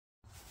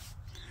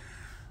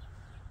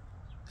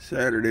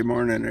Saturday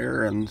morning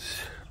errands,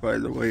 by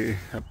the way,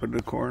 up in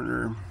the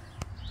corner.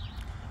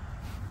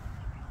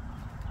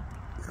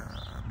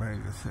 Bag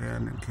of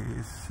sand in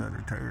case, set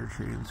of tire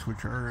chains,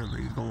 which are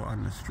illegal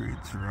on the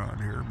streets around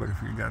here, but if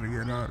you gotta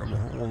get out of a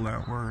hole,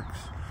 that works.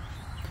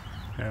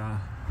 Yeah,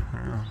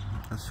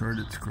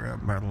 assorted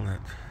scrap metal. That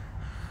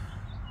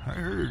I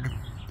heard,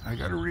 I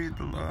gotta read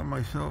the law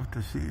myself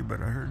to see,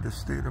 but I heard the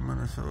state of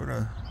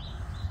Minnesota,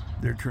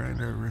 they're trying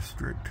to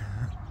restrict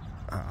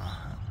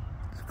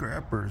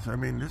scrappers. I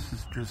mean, this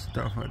is just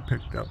stuff I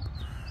picked up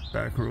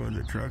back row of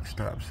the truck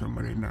stop.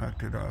 Somebody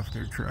knocked it off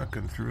their truck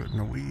and threw it in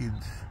the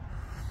weeds.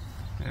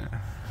 Yeah.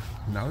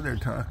 Now they're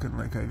talking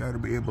like I got to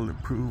be able to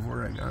prove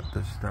where I got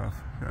this stuff.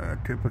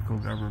 Typical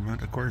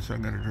government. Of course,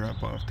 I'm going to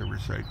drop off the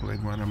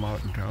recycling when I'm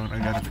out in town. I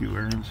got a few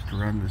errands to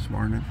run this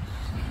morning.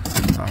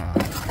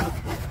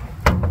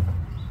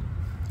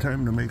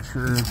 Time to make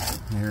sure.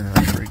 Here,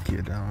 I'll break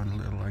you down a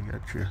little. I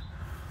got you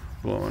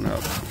blowing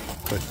up.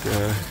 But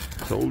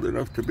it's old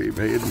enough to be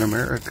made in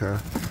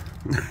America.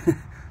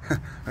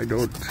 I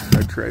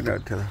try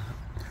not to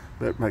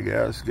let my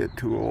gas get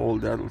too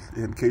old.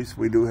 In case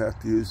we do have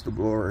to use the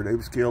blower.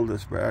 They've scaled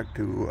us back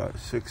to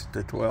 6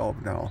 to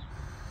 12 now.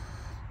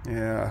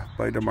 Yeah,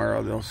 by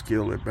tomorrow they'll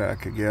scale it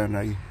back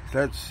again.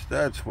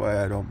 That's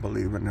why I don't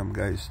believe in them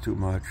guys too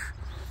much.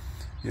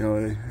 You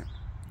know,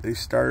 they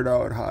start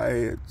out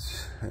high.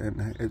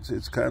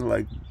 It's kind of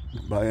like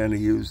buying a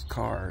used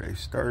car. They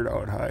start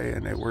out high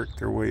and they work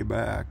their way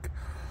back.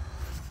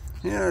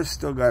 Yeah, I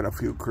still got a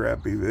few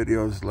crappy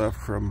videos left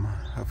from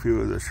a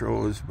few of the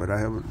shows, but I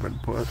haven't been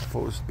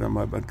posting them.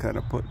 I've been kind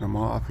of putting them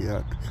off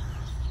yet.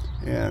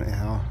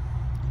 Anyhow,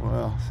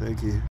 well, thank you.